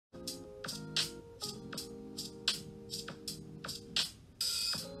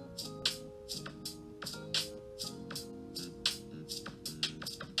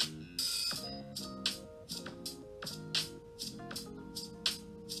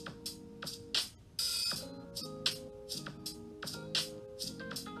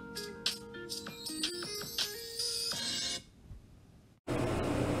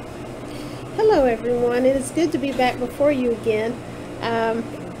everyone. It is good to be back before you again.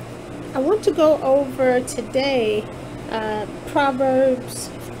 I want to go over today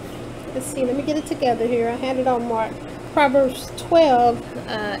Proverbs. Let's see, let me get it together here. I had it on mark. Proverbs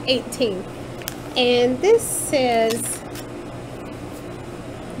 12:18. And this says,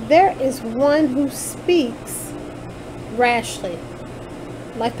 there is one who speaks rashly,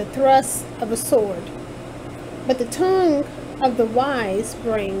 like the thrust of a sword, but the tongue of the wise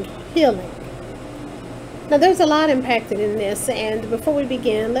bring healing. Now there's a lot impacted in this, and before we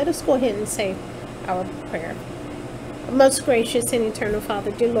begin, let us go ahead and say our prayer. Most gracious and eternal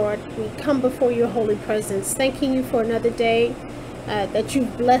Father, dear Lord, we come before your holy presence, thanking you for another day that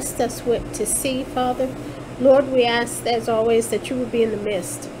you've blessed us with to see, Father. Lord, we ask, as always, that you will be in the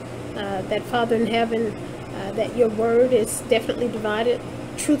midst, that Father in heaven, that your word is definitely divided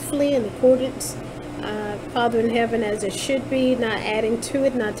truthfully in accordance, Father in heaven, as it should be, not adding to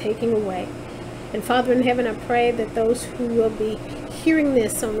it, not taking away. And Father in heaven, I pray that those who will be hearing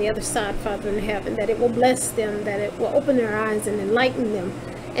this on the other side, Father in heaven, that it will bless them, that it will open their eyes and enlighten them,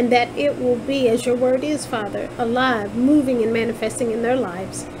 and that it will be, as your word is, Father, alive, moving and manifesting in their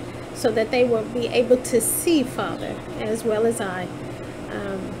lives, so that they will be able to see, Father, as well as I,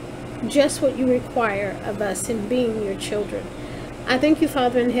 just what you require of us in being your children. I thank you,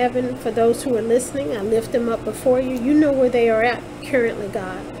 Father in heaven, for those who are listening. I lift them up before you. You know where they are at currently,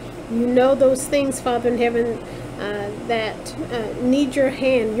 God. You know those things, Father in heaven, that need your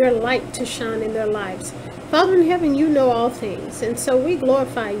hand, your light to shine in their lives. Father in heaven, you know all things, and so we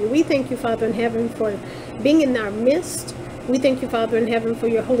glorify you. We thank you, Father in heaven, for being in our midst. We thank you, Father in heaven, for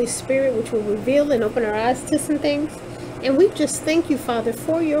your Holy Spirit, which will reveal and open our eyes to some things. And we just thank you, Father,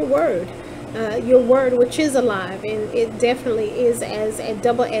 for your word which is alive, and it definitely is as a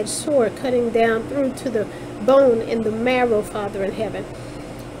double-edged sword, cutting down through to the bone and the marrow, Father in heaven.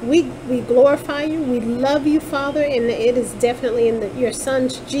 We glorify you, we love you, Father, and it is definitely in your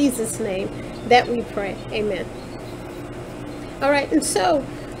Son's Jesus' name that we pray. Amen. All right, and so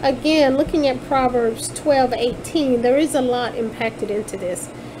again, looking at Proverbs 12:18, there is a lot impacted into this.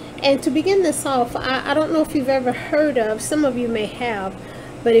 And to begin this off, I don't know if you've ever heard of, some of you may have,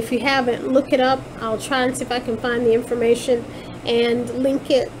 but if you haven't, look it up. I'll try and see if I can find the information and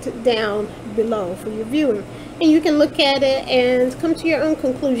link it down below for your viewing. And you can look at it and come to your own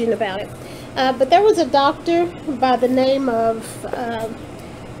conclusion about it. But there was a doctor by the name of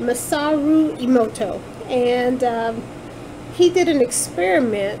Masaru Emoto, and he did an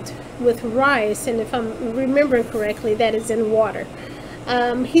experiment with rice, and if I'm remembering correctly, that is in water.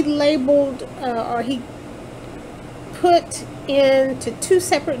 He labeled, or he put into two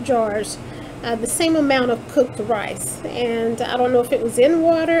separate jars the same amount of cooked rice, and I don't know if it was in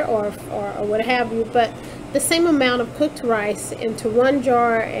water or what have you, but the same amount of cooked rice into one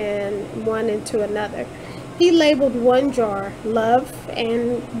jar and one into another. He labeled one jar love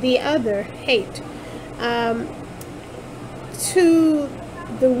and the other hate. To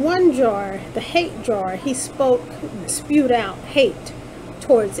the one jar, the hate jar, he spewed out hate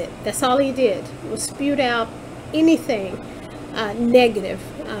towards it. That's all he did, was spewed out anything negative,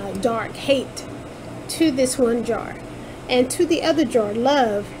 dark, hate to this one jar. And to the other jar,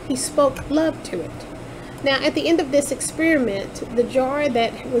 love, he spoke love to it. Now, at the end of this experiment, the jar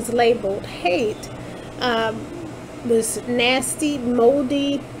that was labeled hate was nasty,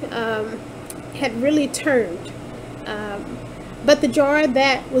 moldy, had really turned. But the jar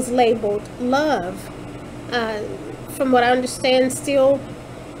that was labeled love, from what I understand, still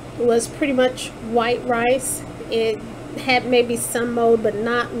was pretty much white rice. It had maybe some mold, but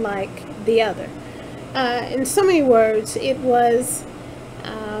not like the other. In so many words, it was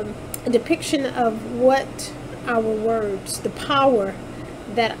a depiction of what our words, the power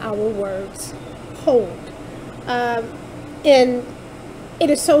that our words hold. And it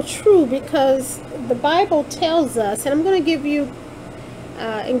is so true, because the Bible tells us, and I'm going to give you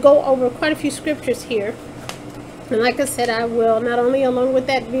and go over quite a few scriptures here. And like I said, I will, not only along with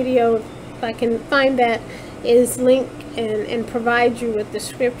that video, if I can find that, is link and provide you with the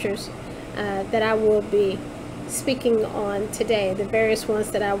scriptures that I will be speaking on today, the various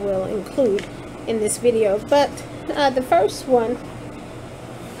ones that I will include in this video. But the first one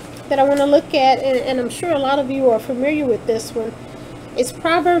that I want to look at, and I'm sure a lot of you are familiar with this one, is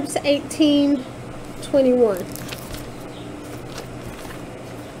Proverbs 18:21.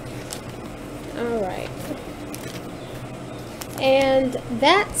 All right. And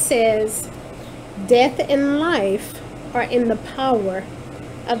that says, death and life are in the power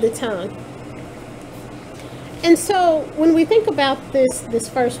of the tongue. And so when we think about this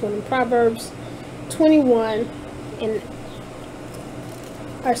first one, Proverbs 21 and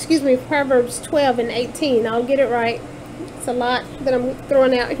Proverbs 12 and 18. I'll get it right. It's a lot that I'm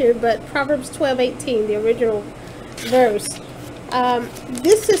throwing out here, but Proverbs 12:18, the original verse.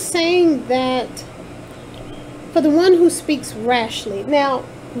 This is saying that for the one who speaks rashly. Now,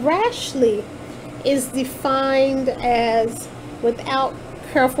 rashly is defined as without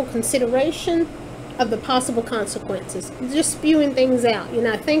careful consideration of the possible consequences. You're just spewing things out. You're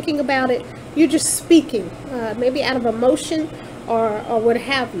not thinking about it. You're just speaking, maybe out of emotion or what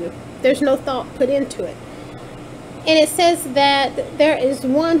have you. There's no thought put into it. And it says that there is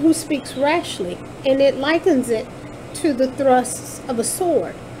one who speaks rashly, and it likens it to the thrusts of a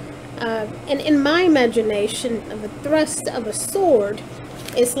sword. And in my imagination, the thrust of a sword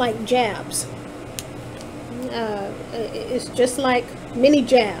is like jabs. It's just like many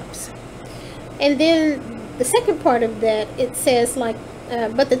jabs. And then the second part of that, it says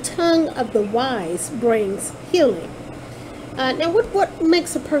but the tongue of the wise brings healing. Now, what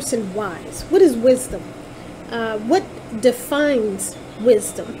makes a person wise? What is wisdom? What defines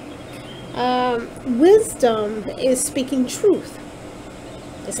wisdom? Wisdom is speaking truth.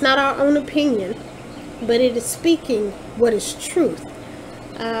 It's not our own opinion, but it is speaking what is truth.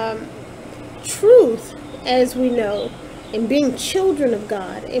 Truth, as we know, in being children of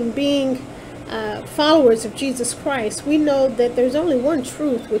God, in being followers of Jesus Christ, we know that there's only one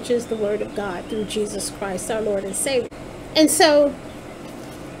truth, which is the Word of God through Jesus Christ, our Lord and Savior. And so,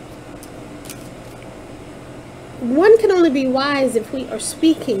 one can only be wise if we are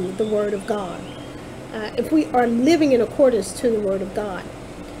speaking the Word of God, if we are living in accordance to the Word of God.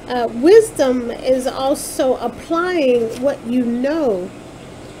 Wisdom is also applying what you know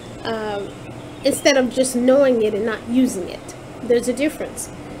instead of just knowing it and not using it. There's a difference,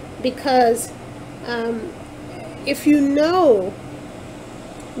 because if you know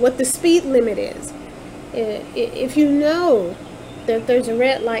what the speed limit is, if you know that there's a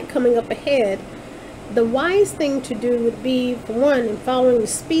red light coming up ahead, the wise thing to do would be, for one, in following the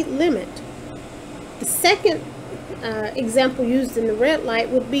speed limit. The second example used in the red light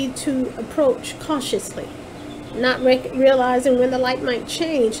would be to approach cautiously, not realizing when the light might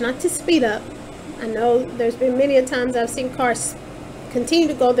change, not to speed up. I know there's been many a times I've seen cars continue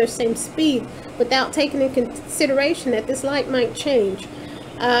to go their same speed without taking into consideration that this light might change.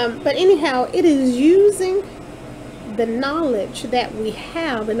 But anyhow, it is using the knowledge that we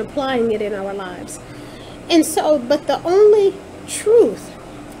have and applying it in our lives. And so, but the only truth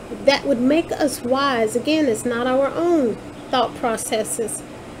that would make us wise, again, is not our own thought processes,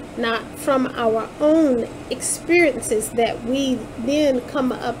 not from our own experiences that we then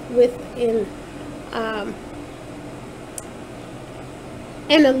come up with in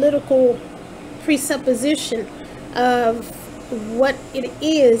analytical presupposition of what it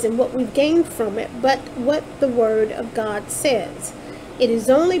is and what we've gained from it, but what the Word of God says. It is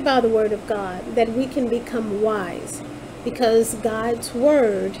only by the Word of God that we can become wise, because God's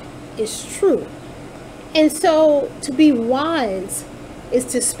Word is true. And so to be wise is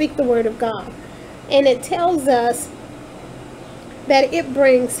to speak the Word of God. And it tells us that it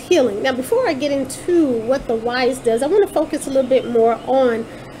brings healing. Now, before I get into what the wise does, I want to focus a little bit more on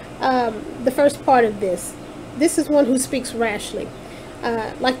the first part of this. This is one who speaks rashly,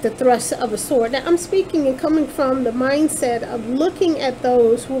 like the thrust of a sword. Now, I'm speaking and coming from the mindset of looking at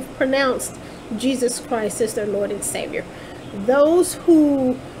those who have pronounced Jesus Christ as their Lord and Savior. Those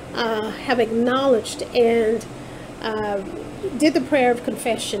who have acknowledged and did the prayer of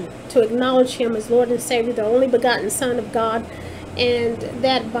confession to acknowledge Him as Lord and Savior, the only begotten Son of God, and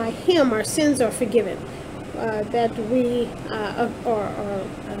that by Him our sins are forgiven. That we are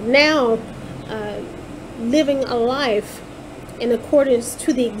now living a life in accordance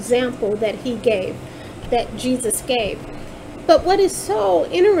to the example that He gave, that Jesus gave. But what is so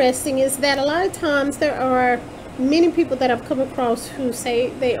interesting is that a lot of times there are many people that I've come across who say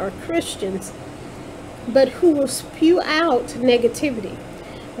they are Christians, but who will spew out negativity,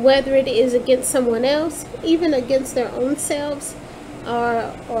 whether it is against someone else, even against their own selves,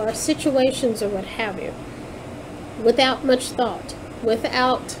 or situations or what have you, without much thought,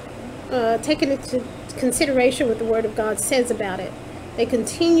 without taking into consideration what the Word of God says about it. They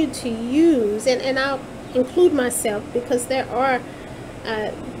continue to use, and I'll include myself, because there are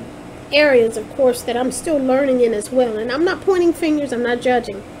areas, of course, that I'm still learning in as well. And I'm not pointing fingers, I'm not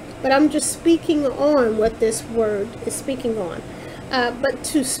judging, but I'm just speaking on what this word is speaking on. But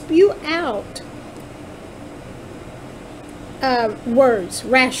to spew out words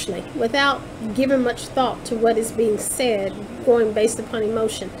rashly, without giving much thought to what is being said, going based upon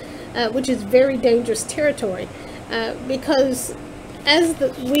emotion, which is very dangerous territory, because as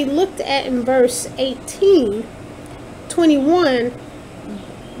we looked at in verse 18, 21,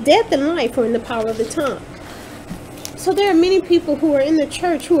 Death and life are in the power of the tongue. So there are many people who are in the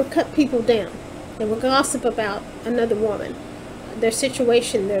church who will cut people down. They will gossip about another woman, their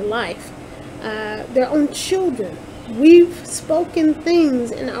situation, their life, their own children. We've spoken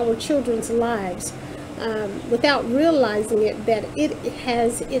things in our children's lives without realizing it, that it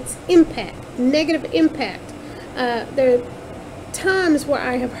has its impact, negative impact. There are times where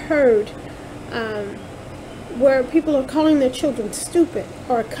I have heard where people are calling their children stupid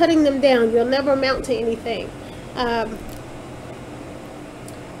or cutting them down. You'll never amount to anything. Out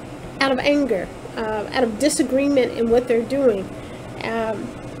of anger, out of disagreement in what they're doing.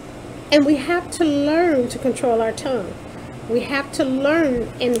 And we have to learn to control our tongue. We have to learn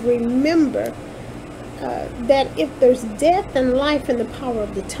and remember that if there's death and life in the power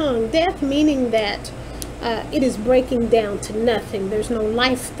of the tongue, death meaning that it is breaking down to nothing. There's no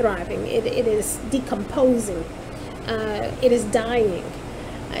life thriving. It is decomposing. It is dying.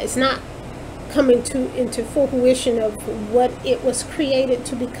 It's not coming into full fruition of what it was created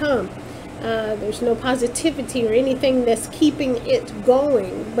to become. There's no positivity or anything that's keeping it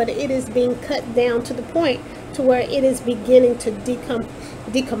going, but it is being cut down to the point to where it is beginning to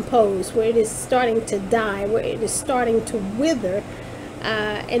decompose, where it is starting to die, where it is starting to wither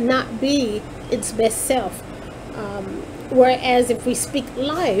and not be its best self. Whereas if we speak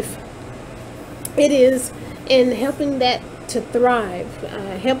life, it is in helping that to thrive,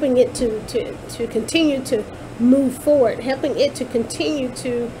 helping it to continue to move forward, helping it to continue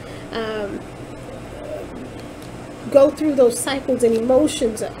to go through those cycles and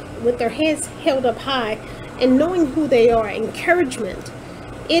emotions with their heads held up high and knowing who they are. Encouragement.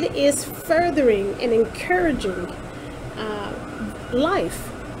 It is furthering and encouraging life.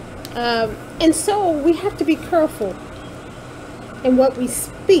 And so we have to be careful in what we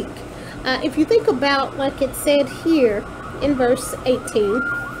speak. If you think about, like it said here in verse 18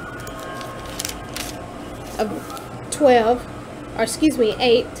 of 12, or excuse me,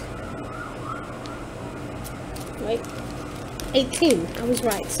 8. Wait, 18. I was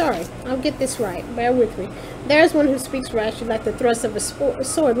right. Sorry. I'll get this right. Bear with me. There's one who speaks rashly like the thrust of a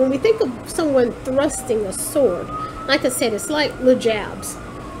sword. When we think of someone thrusting a sword, like I said, it's like little jabs.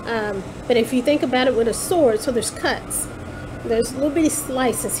 But if you think about it with a sword, so there's cuts. There's little bitty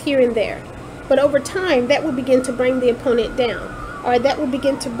slices here and there. But over time, that will begin to bring the opponent down. Or that will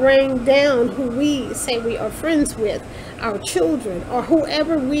begin to bring down who we say we are friends with, our children, or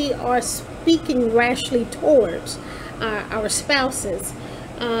whoever we are speaking rashly towards, our spouses,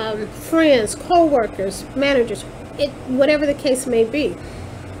 friends, co-workers, managers, whatever the case may be.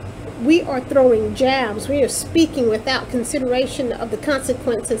 We are throwing jabs. We are speaking without consideration of the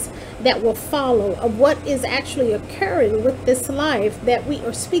consequences that will follow, of what is actually occurring with this life that we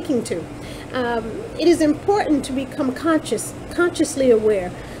are speaking to. It is important to become consciously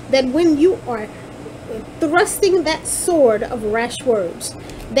aware that when you are thrusting that sword of rash words,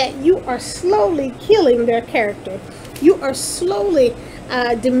 that you are slowly killing their character. You are slowly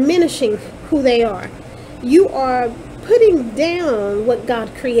diminishing who they are. You are putting down what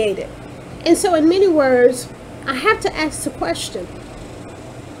God created. And so in many words, I have to ask the question,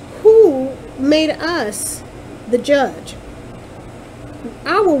 who made us the judge?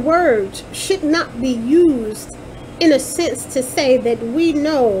 Our words should not be used in a sense to say that we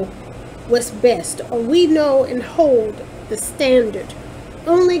know what's best, or we know and hold the standard.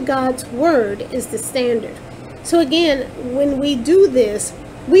 Only God's word is the standard. So again, when we do this,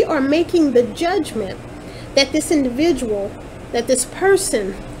 we are making the judgment that this individual, that this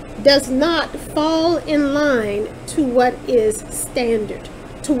person does not fall in line to what is standard,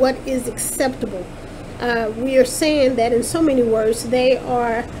 to what is acceptable. We are saying that in so many words, they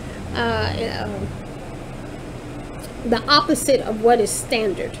are the opposite of what is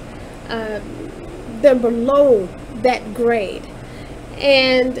standard. They're below that grade.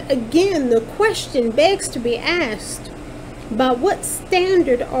 And again, the question begs to be asked, by what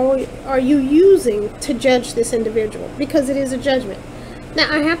standard are you using to judge this individual? Because it is a judgment. Now,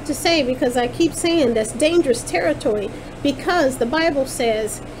 I have to say, because I keep saying that's dangerous territory, because the Bible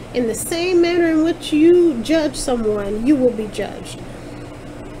says, in the same manner in which you judge someone, you will be judged.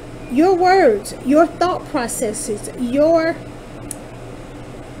 Your words, your thought processes, your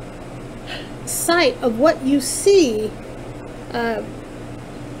sight of what you see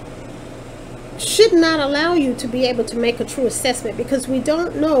should not allow you to be able to make a true assessment, because we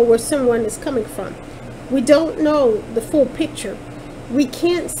don't know where someone is coming from. We don't know the full picture. We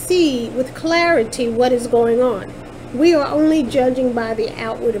can't see with clarity what is going on. We are only judging by the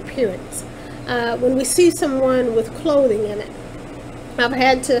outward appearance. When we see someone with clothing in it, I've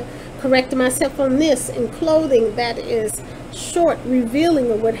had to correct myself on this, in clothing that is short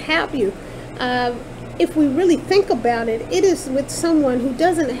revealing or what have you, if we really think about it, it is with someone who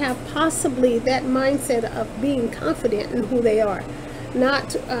doesn't have possibly that mindset of being confident in who they are,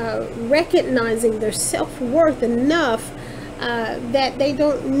 not recognizing their self-worth enough that they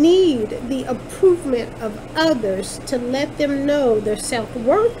don't need the approval of others to let them know their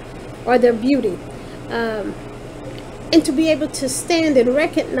self-worth or their beauty. And to be able to stand and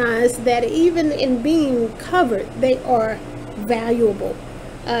recognize that even in being covered, they are valuable.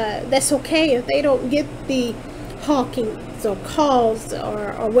 That's okay if they don't get the hawkings or calls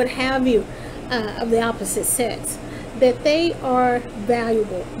or what have you of the opposite sex, that they are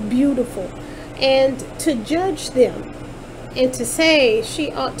valuable, beautiful. And to judge them and to say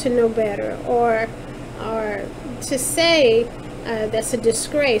she ought to know better, or to say that's a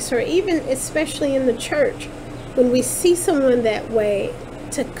disgrace, or even especially in the church, when we see someone that way,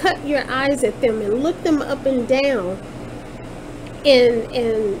 to cut your eyes at them and look them up and down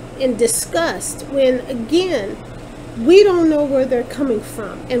in disgust, when again we don't know where they're coming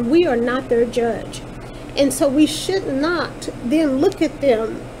from and we are not their judge. And so we should not then look at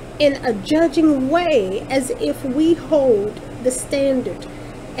them in a judging way as if we hold the standard,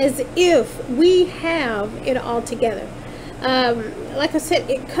 as if we have it all together. Like I said,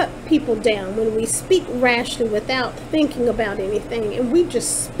 it cut people down when we speak rashly without thinking about anything, and we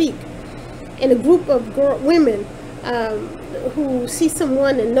just speak. In a group of women who see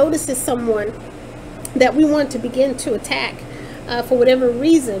someone and notices someone that we want to begin to attack for whatever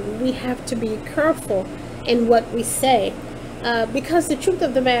reason, we have to be careful in what we say, because the truth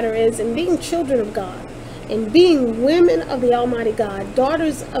of the matter is, in being children of God and being women of the Almighty God,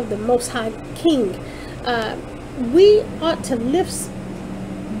 daughters of the Most High King, we ought to lift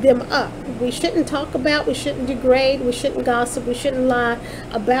them up. We shouldn't talk about, we shouldn't degrade, we shouldn't gossip, we shouldn't lie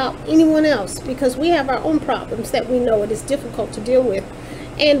about anyone else, because we have our own problems that we know it is difficult to deal with.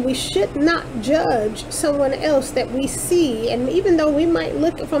 And we should not judge someone else that we see. And even though we might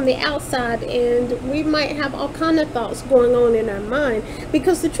look from the outside and we might have all kind of thoughts going on in our mind,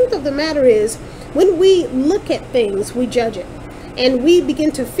 because the truth of the matter is, when we look at things, we judge it. And we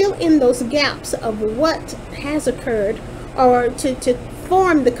begin to fill in those gaps of what has occurred, or to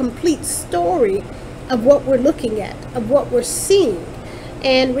form the complete story of what we're looking at, of what we're seeing.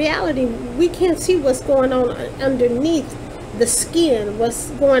 And reality, we can't see what's going on underneath the skin,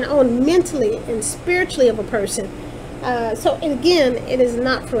 what's going on mentally and spiritually of a person. So again, it is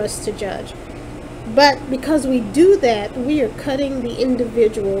not for us to judge. But because we do that, we are cutting the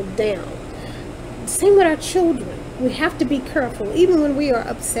individual down. Same with our children. We have to be careful, even when we are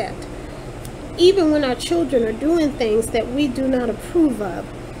upset. Even when our children are doing things that we do not approve of,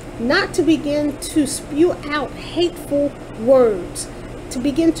 not to begin to spew out hateful words, to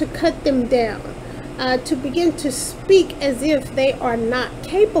begin to cut them down, to begin to speak as if they are not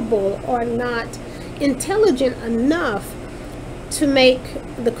capable or not intelligent enough to make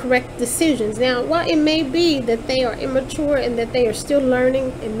the correct decisions. Now, while it may be that they are immature and that they are still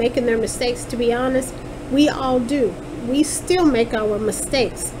learning and making their mistakes, to be honest, we all do. We still make our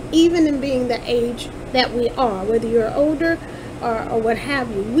mistakes, even in being the age that we are, whether you're older or what have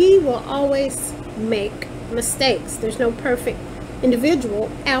you. We will always make mistakes. There's no perfect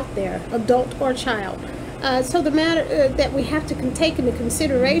individual out there, adult or child. So the matter that we have to take into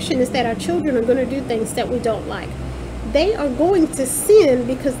consideration is that our children are going to do things that we don't like. They are going to sin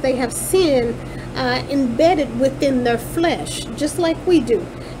because they have sin embedded within their flesh, just like we do.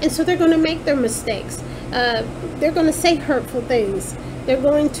 And so they're going to make their mistakes. They're going to say hurtful things. They're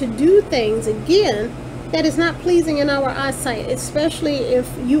going to do things, again, that is not pleasing in our eyesight, especially if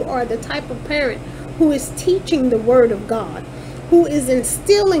you are the type of parent who is teaching the Word of God, who is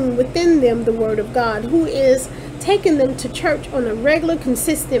instilling within them the Word of God, who is taking them to church on a regular,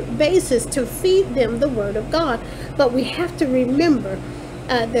 consistent basis to feed them the Word of God. But we have to remember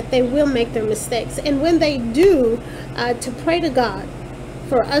that they will make their mistakes. And when they do, to pray to God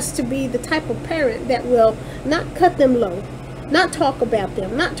for us to be the type of parent that will not cut them low, not talk about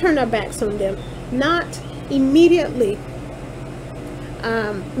them, not turn our backs on them, not immediately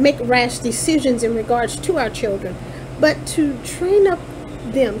make rash decisions in regards to our children, but to train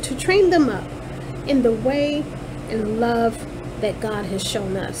them up in the way and love that God has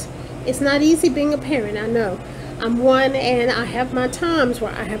shown us. It's not easy being a parent, I know. I'm one, and I have my times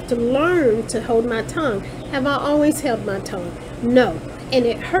where I have to learn to hold my tongue. Have I always held my tongue? No. And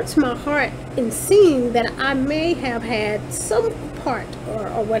it hurts my heart in seeing that I may have had some part or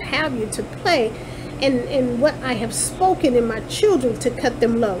what have you to play in what I have spoken in my children to cut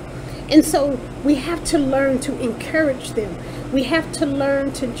them low. And so we have to learn to encourage them. We have to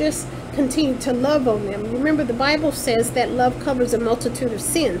learn to just continue to love on them. Remember, the Bible says that love covers a multitude of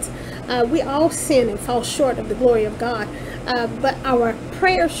sins. We all sin and fall short of the glory of God. But our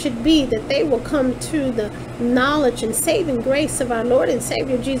prayer should be that they will come to the knowledge and saving grace of our Lord and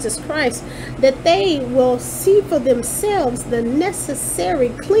Savior Jesus Christ, that they will see for themselves the necessary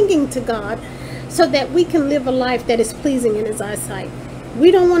clinging to God so that we can live a life that is pleasing in His eyesight. We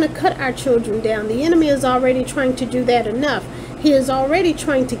don't want to cut our children down. The enemy is already trying to do that enough. He is already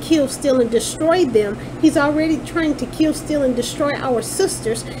trying to kill, steal, and destroy them. He's already trying to kill, steal, and destroy our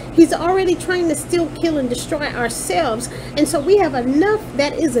sisters. He's already trying to steal, kill, and destroy ourselves. And so we have enough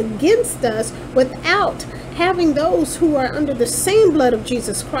that is against us without having those who are under the same blood of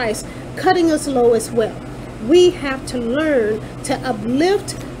Jesus Christ cutting us low as well. We have to learn to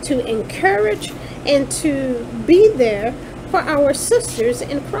uplift, to encourage, and to be there for our sisters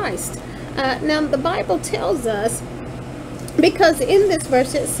in Christ. Now, the Bible tells us, because in this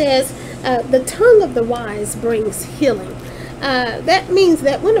verse it says, the tongue of the wise brings healing. That means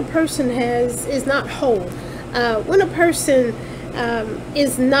that when a person is not whole, when a person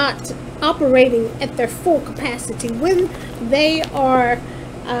is not operating at their full capacity, when they are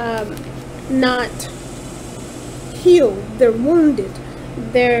not healed, they're wounded,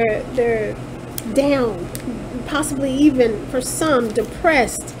 they're down, possibly even for some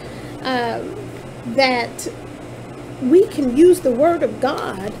depressed, that we can use the Word of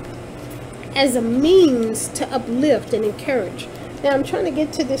God as a means to uplift and encourage. Now, I'm trying to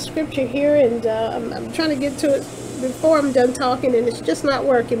get to this scripture here, and I'm trying to get to it before I'm done talking, and it's just not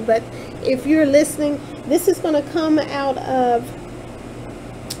working. But if you're listening, this is going to come out of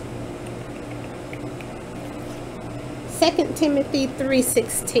 2 Timothy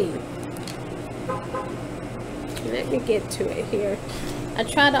 3:16. Let me get to it here. I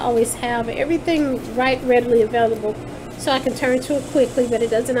try to always have everything readily available so I can turn to it quickly, but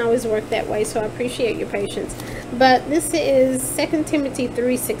it doesn't always work that way, so I appreciate your patience. But this is 2 Timothy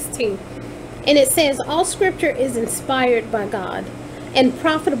 3:16, and it says, all scripture is inspired by God and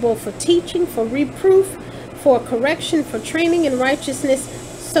profitable for teaching, for reproof, for correction, for training in righteousness,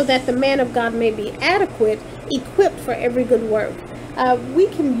 so that the man of God may be adequate, equipped for every good work. We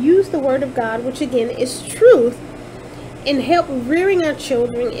can use the Word of God, which again is truth, in help rearing our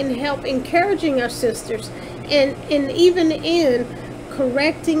children, in help encouraging our sisters, and even in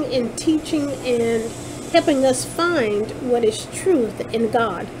correcting and teaching and helping us find what is truth in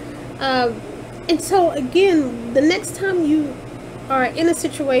God. And so again, the next time you are in a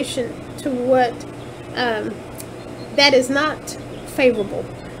situation to what that is not favorable,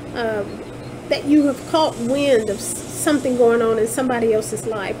 that you have caught wind of something going on in somebody else's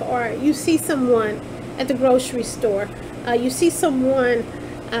life, or you see someone at the grocery store, you see someone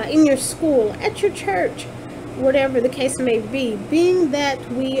in your school, at your church, whatever the case may be, being that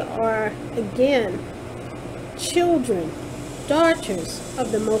we are, again, children, daughters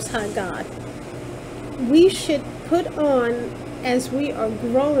of the Most High God, we should put on, as we are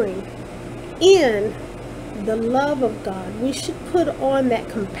growing in the love of God, we should put on that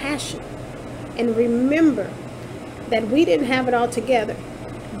compassion and remember that we didn't have it all together,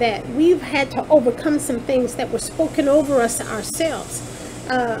 that we've had to overcome some things that were spoken over us ourselves.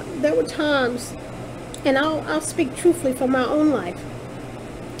 There were times, and I'll speak truthfully from my own life,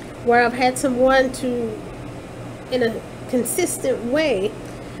 where I've had someone to, in a consistent way,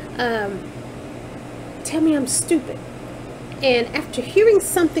 tell me I'm stupid. And after hearing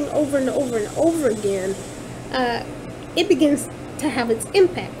something over and over and over again, it begins to have its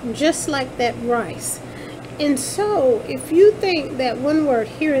impact, just like that rice. And so if you think that one word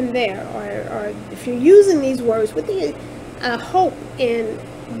here and there, or if you're using these words with the hope and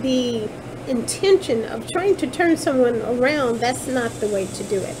the intention of trying to turn someone around, that's not the way to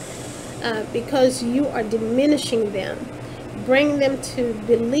do it, because you are diminishing them, bring them to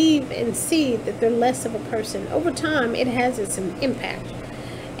believe and see that they're less of a person. Over time, it has its impact.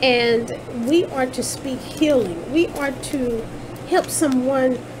 And we are to speak healing. We are to help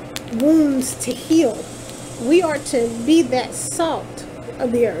someone wounds to heal. We are to be that salt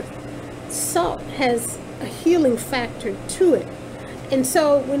of the earth. Salt has a healing factor to it. And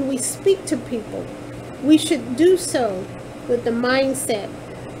so when we speak to people, we should do so with the mindset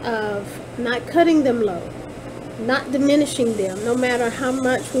of not cutting them low, not diminishing them, no matter how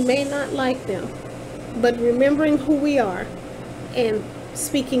much we may not like them, but remembering who we are and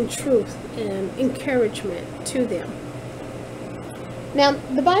speaking truth and encouragement to them. Now,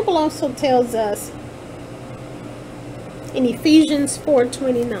 the Bible also tells us in Ephesians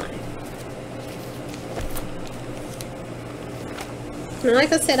 4:29, Now,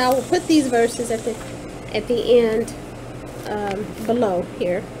 like I said, I will put these verses at the end below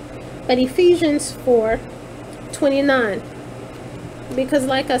here. But Ephesians 4:29, because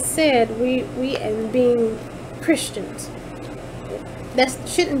like I said, we and being Christians, that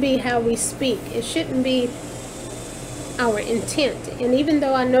shouldn't be how we speak. It shouldn't be our intent. And even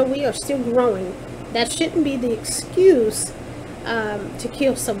though I know we are still growing, that shouldn't be the excuse to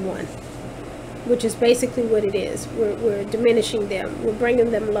kill someone, which is basically what it is. We're diminishing them. We're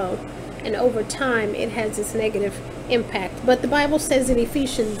bringing them low. And over time, it has this negative impact. But the Bible says in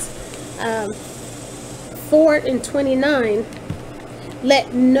Ephesians 4:29,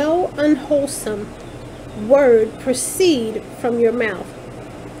 let no unwholesome word proceed from your mouth,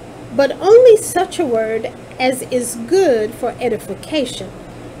 but only such a word as is good for edification,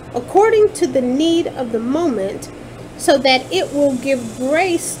 according to the need of the moment, so that it will give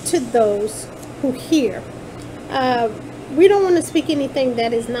grace to those who hear. We don't want to speak anything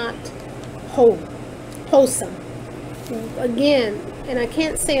that is not wholesome. Again, and I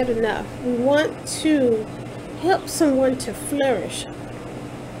can't say it enough, we want to help someone to flourish.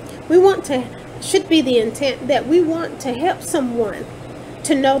 Should be the intent that we want to help someone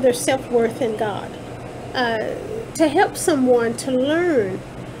to know their self-worth in God, to help someone to learn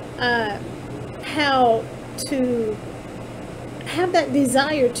how to have that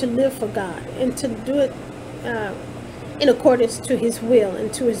desire to live for God and to do it in accordance to His will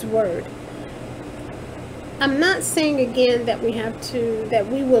and to His word. I'm not saying again that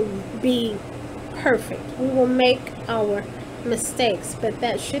we will be perfect. We will make our mistakes, but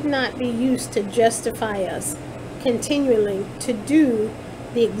that should not be used to justify us continually to do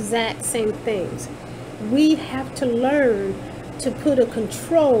the exact same things. We have to learn to put a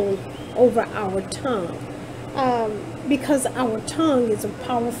control over our tongue, because our tongue is a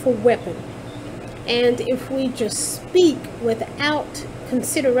powerful weapon. And if we just speak without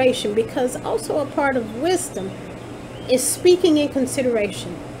consideration, because also a part of wisdom is speaking in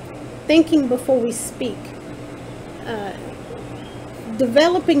consideration, thinking before we speak,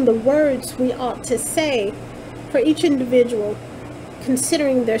 developing the words we ought to say for each individual,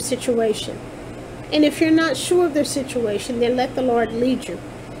 considering their situation. And if you're not sure of their situation, then let the Lord lead you.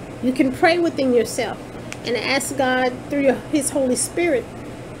 You can pray within yourself and ask God through His Holy Spirit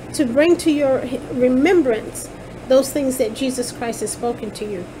to bring to your remembrance those things that Jesus Christ has spoken to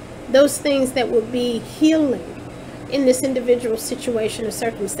you, those things that will be healing in this individual situation or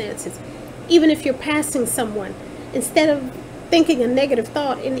circumstances. Even if you're passing someone, instead of thinking a negative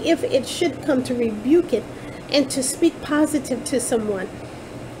thought, and if it should come, to rebuke it and to speak positive to someone.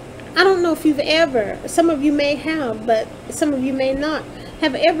 I don't know if you've ever, some of you may have, but some of you may not,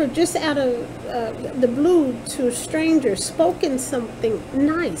 have ever just out of the blue to a stranger spoken something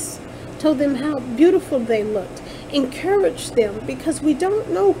nice, told them how beautiful they looked, encouraged them, because we don't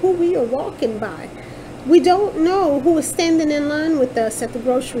know who we are walking by. We don't know who is standing in line with us at the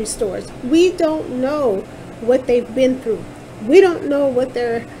grocery stores. We don't know what they've been through. We don't know what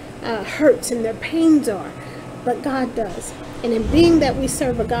their hurts and their pains are, but God does. And in being that we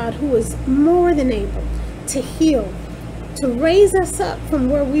serve a God who is more than able to heal, to raise us up from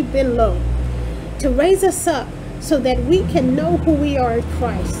where we've been low, to raise us up so that we can know who we are in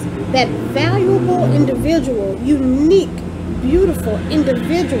Christ, that valuable individual, unique, beautiful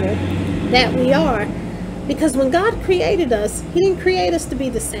individual that we are. Because when God created us, He didn't create us to be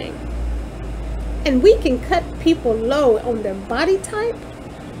the same. And we can cut people low on their body type,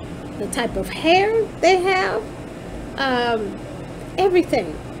 the type of hair they have,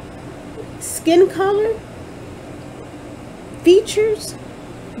 everything. Skin color, features.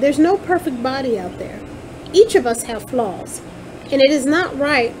 There's no perfect body out there. Each of us have flaws. And it is not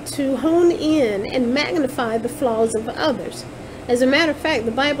right to hone in and magnify the flaws of others. As a matter of fact,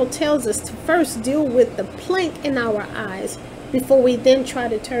 the Bible tells us to first deal with the plank in our eyes before we then try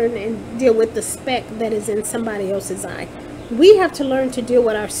to turn and deal with the speck that is in somebody else's eye. We have to learn to deal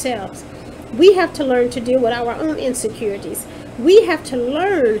with ourselves. We have to learn to deal with our own insecurities. We have to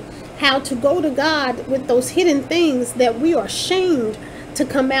learn how to go to God with those hidden things that we are ashamed to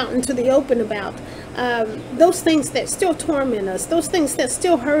come out into the open about. Those things that still torment us, those things that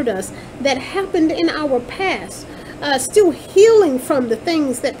still hurt us, that happened in our past. Still healing from the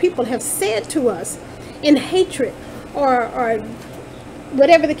things that people have said to us in hatred or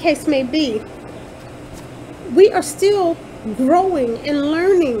whatever the case may be. We are still growing and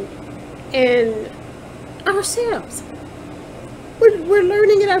learning in ourselves. We're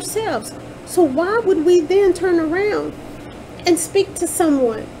learning it ourselves. So why would we then turn around and speak to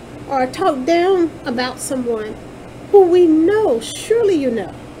someone or talk down about someone who we know, surely you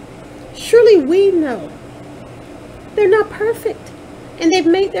know, surely we know, they're not perfect, and they've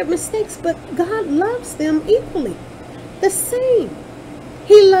made their mistakes, but God loves them equally, the same.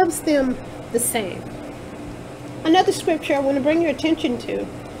 He loves them the same. Another scripture I want to bring your attention to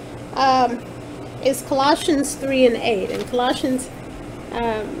is Colossians 3 and 8. And Colossians,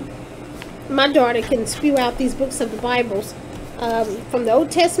 my daughter can spew out these books of the Bibles from the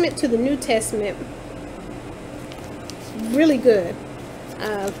Old Testament to the New Testament. Really good.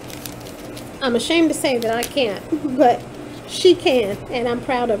 I'm ashamed to say that I can't, but she can, and I'm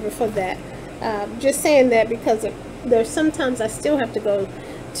proud of her for that. Just saying that because there's sometimes I still have to go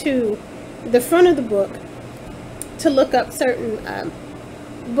to the front of the book to look up certain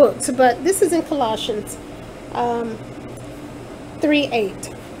books, but this is in Colossians 3:8,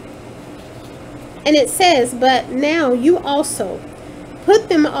 and it says, "But now you also put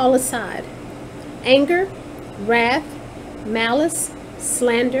them all aside: anger, wrath, malice,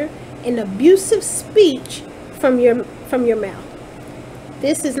 slander, and abusive speech from your mouth."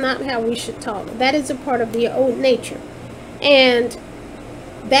 This is not how we should talk. That is a part of the old nature, and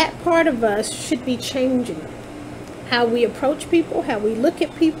that part of us should be changing. How we approach people, how we look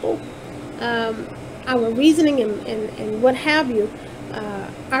at people, our reasoning and what have you,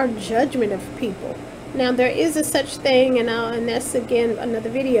 our judgment of people. Now there is a such thing, and that's again another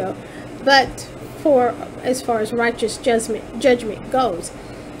video, but for as far as righteous judgment goes,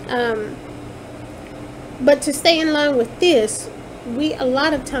 but to stay in line with this, we a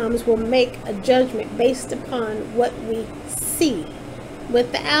lot of times will make a judgment based upon what we see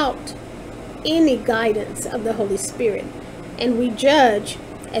without any guidance of the Holy Spirit, and we judge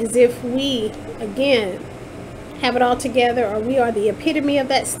as if we again have it all together, or we are the epitome of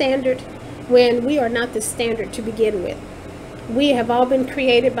that standard, when we are not the standard to begin with. We have all been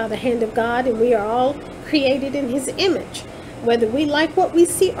created by the hand of God, and we are all created in His image, whether we like what we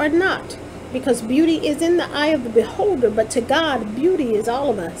see or not, because beauty is in the eye of the beholder. But to God, beauty is all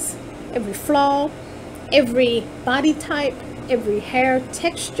of us, every flaw, every body type, every hair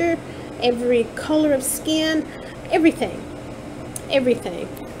texture, every color of skin, everything.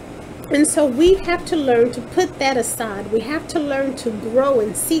 And so we have to learn to put that aside. We have to learn to grow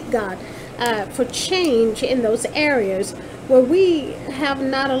and seek God for change in those areas where we have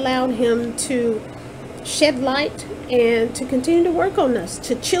not allowed Him to shed light and to continue to work on us,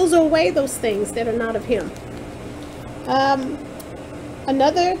 to chisel away those things that are not of Him.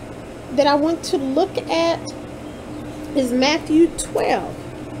 Another that I want to look at is Matthew 12.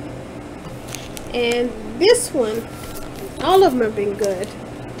 And this one, all of them have been good.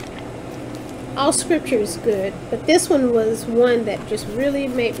 All scripture is good, but this one was one that just really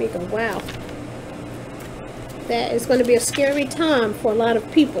made me go, wow. That is going to be a scary time for a lot of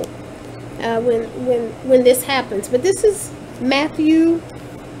people when this happens. But this is Matthew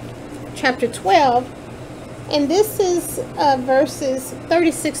chapter 12, and this is verses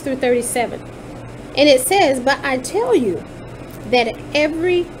 36 through 37. And it says, "But I tell you that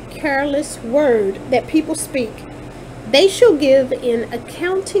every careless word that people speak, they shall give in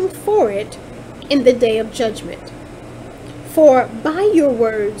accounting for it in the day of judgment. For by your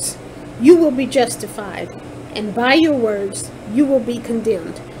words you will be justified, and by your words you will be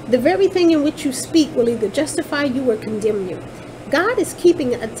condemned." The very thing in which you speak will either justify you or condemn you. God is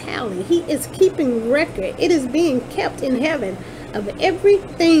keeping a tally. He is keeping record. It is being kept in heaven of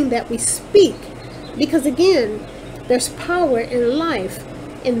everything that we speak, because again, there's power in life,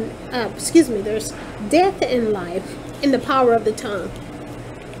 there's death in life in the power of the tongue.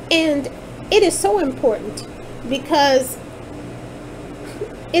 And it is so important, because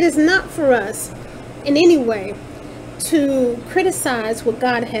it is not for us in any way to criticize what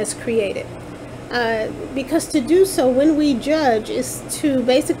God has created, because to do so when we judge is to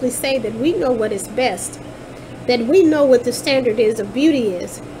basically say that we know what is best, that we know what the standard is of beauty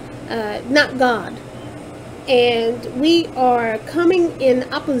is, not God. And we are coming in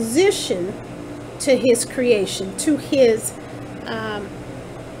opposition to His creation, to His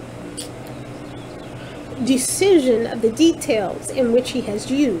decision of the details in which He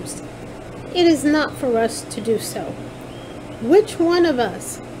has used. It is not for us to do so. Which one of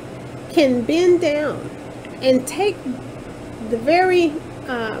us can bend down and take the very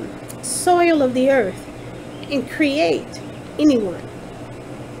soil of the earth and create anyone?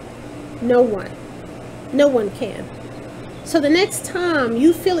 No one. No one can. So the next time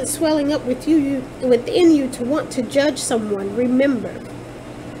you feel it swelling up within you to want to judge someone,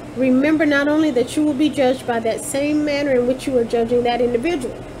 remember not only that you will be judged by that same manner in which you are judging that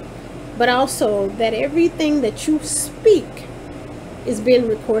individual, but also that everything that you speak is being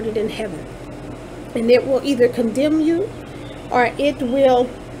recorded in heaven, and it will either condemn you or it will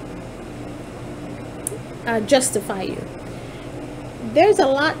justify you. there's a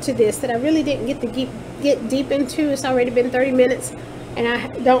lot to this that I really didn't get deep into. It's already been 30 minutes, and I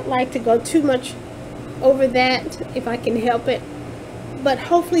don't like to go too much over that if I can help it. But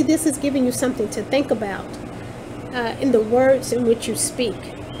hopefully this is giving you something to think about in the words in which you speak.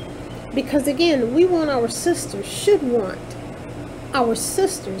 Because again, we want our sisters, should want our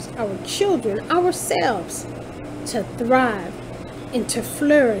sisters, our children, ourselves to thrive and to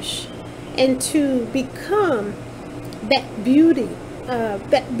flourish and to become that beauty,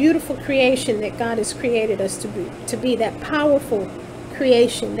 that beautiful creation that God has created us to be, that powerful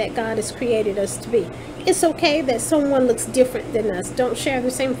creation that God has created us to be. It's okay that someone looks different than us, don't share the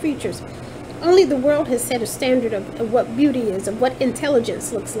same features. Only the world has set a standard of what beauty is, of what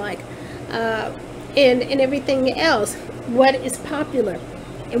intelligence looks like, and everything else, what is popular.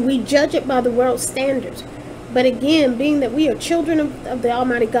 And we judge it by the world's standards. But again, being that we are children of the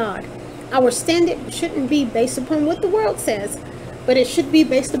Almighty God, our standard shouldn't be based upon what the world says, but it should be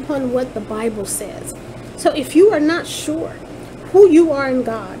based upon what the Bible says. So if you are not sure who you are in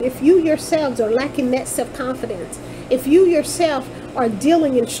God, if you yourselves are lacking that self-confidence, if you yourself are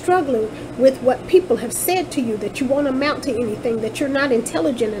dealing and struggling with what people have said to you, that you won't amount to anything, that you're not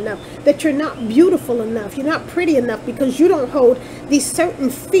intelligent enough, that you're not beautiful enough, you're not pretty enough because you don't hold these certain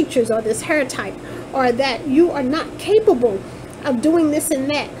features or this hair type, or that you are not capable of doing this and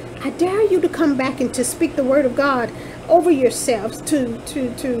that, I dare you to come back and to speak the word of God over yourselves, to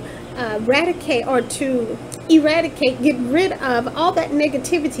eradicate, get rid of all that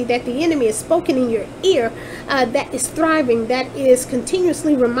negativity that the enemy has spoken in your ear, that is thriving, that is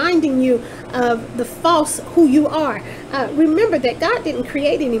continuously reminding you of the false who you are. Remember that God didn't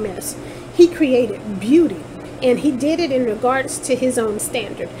create any mess. He created beauty, and he did it in regards to his own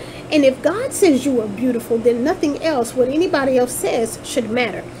standard. And if God says you are beautiful, then nothing else, what anybody else says, should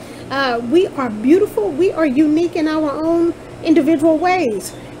matter. We are beautiful. We are unique in our own individual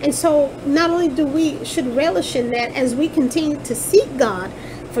ways. And so not only do we should relish in that as we continue to seek God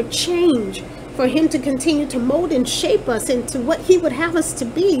for change, for him to continue to mold and shape us into what he would have us to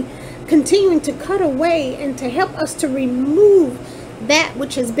be, continuing to cut away and to help us to remove that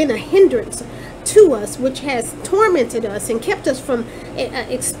which has been a hindrance to us, which has tormented us and kept us from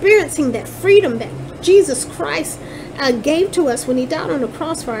experiencing that freedom that Jesus Christ gave to us when he died on the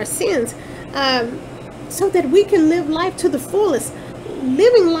cross for our sins, so that we can live life to the fullest.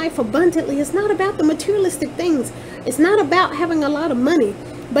 Living life abundantly is not about the materialistic things. It's not about having a lot of money,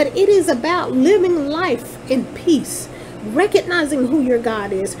 but it is about living life in peace, recognizing who your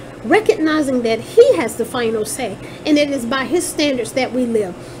God is, recognizing that he has the final say, and it is by his standards that we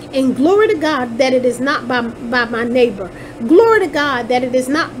live. And glory to God that it is not by my neighbor. Glory to God that it is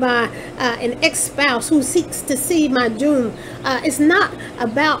not by an ex-spouse who seeks to see my doom. It's not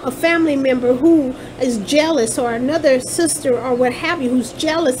about a family member who is jealous, or another sister or what have you who's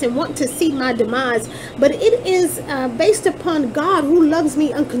jealous and want to see my demise. But it is based upon God, who loves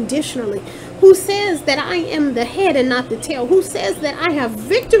me unconditionally, who says that I am the head and not the tail, who says that I have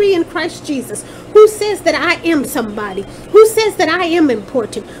victory in Christ Jesus, who says that I am somebody, who says that I am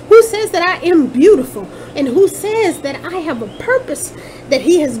important, who says that I am beautiful, and who says that I have a purpose that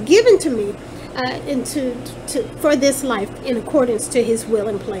he has given to me for this life in accordance to his will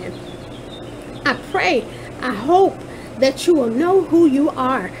and plan. I pray, I hope that you will know who you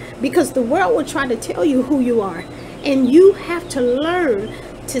are, because the world will try to tell you who you are, and you have to learn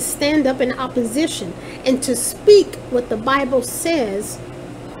to stand up in opposition and to speak what the Bible says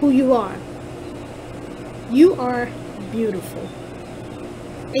who you are. You are beautiful,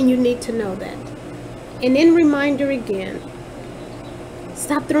 and you need to know that. And in reminder again,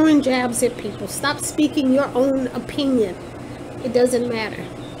 stop throwing jabs at people. Stop speaking your own opinion. It doesn't matter.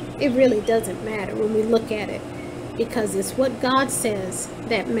 It really doesn't matter when we look at it, because it's what God says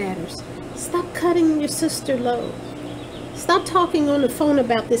that matters. Stop cutting your sister low. Stop talking on the phone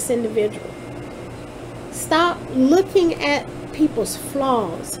about this individual. Stop looking at people's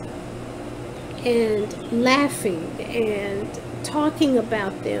flaws and laughing and talking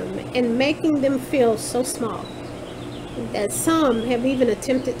about them and making them feel so small that some have even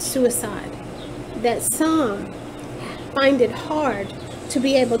attempted suicide, that some find it hard to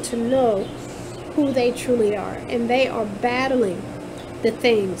be able to know who they truly are, and they are battling the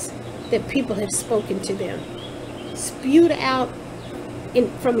things that people have spoken to them, spewed out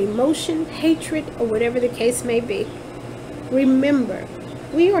from emotion, hatred, or whatever the case may be. Remember,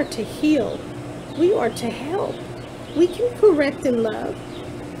 we are to heal. We are to help. We can correct in love,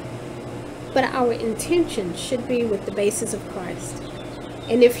 but our intention should be with the basis of Christ.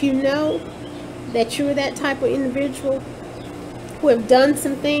 And if you know that you're that type of individual who have done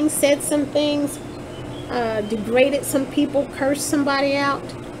some things, said some things, degraded some people, cursed somebody out,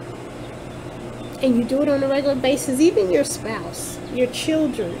 and you do it on a regular basis, even your spouse, your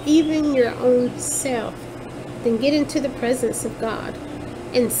children, even your own self, then get into the presence of God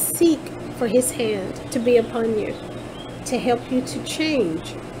and seek for His hand to be upon you, to help you to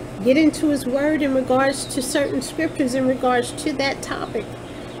change. Get into His Word in regards to certain scriptures, in regards to that topic,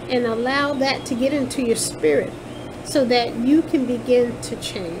 and allow that to get into your spirit so that you can begin to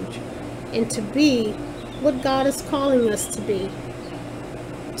change and to be what God is calling us to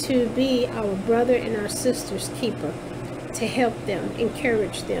be our brother and our sister's keeper, to help them,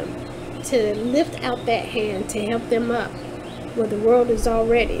 encourage them, to lift out that hand, to help them up where the world is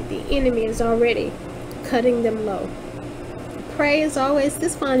already, the enemy is already cutting them low. Pray as always,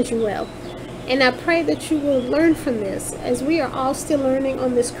 this finds you well. And I pray that you will learn from this, as we are all still learning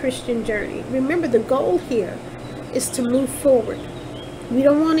on this Christian journey. Remember, the goal here is to move forward. We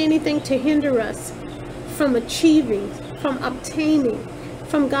don't want anything to hinder us from achieving, from obtaining,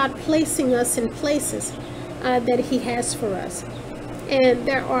 from God placing us in places that He has for us. And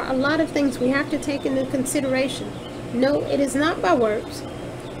there are a lot of things we have to take into consideration. No, it is not by works,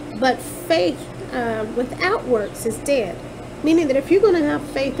 but faith without works is dead. Meaning that if you're going to have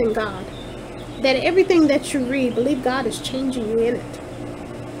faith in God, that everything that you read, believe God is changing you in it.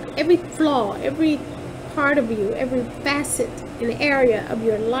 Every flaw, every part of you, every facet and area of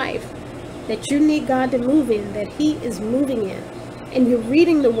your life that you need God to move in, that He is moving in. And you're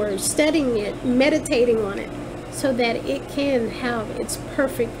reading the Word, studying it, meditating on it, so that it can have its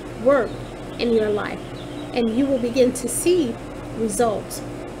perfect work in your life. And you will begin to see results.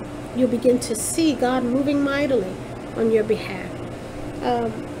 You'll begin to see God moving mightily on your behalf.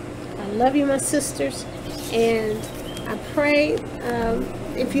 I love you, my sisters, and I pray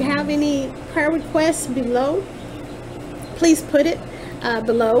if you have any prayer requests below, please put it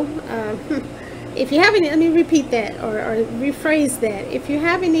below. If you have any, let me repeat that or rephrase that. If you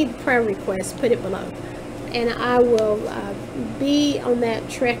have any prayer requests, put it below, and I will be on that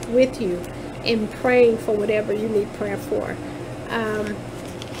trek with you in praying for whatever you need prayer for.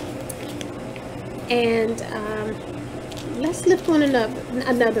 Let's lift one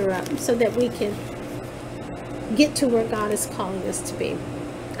another up so that we can get to where God is calling us to be.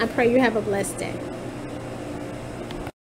 I pray you have a blessed day.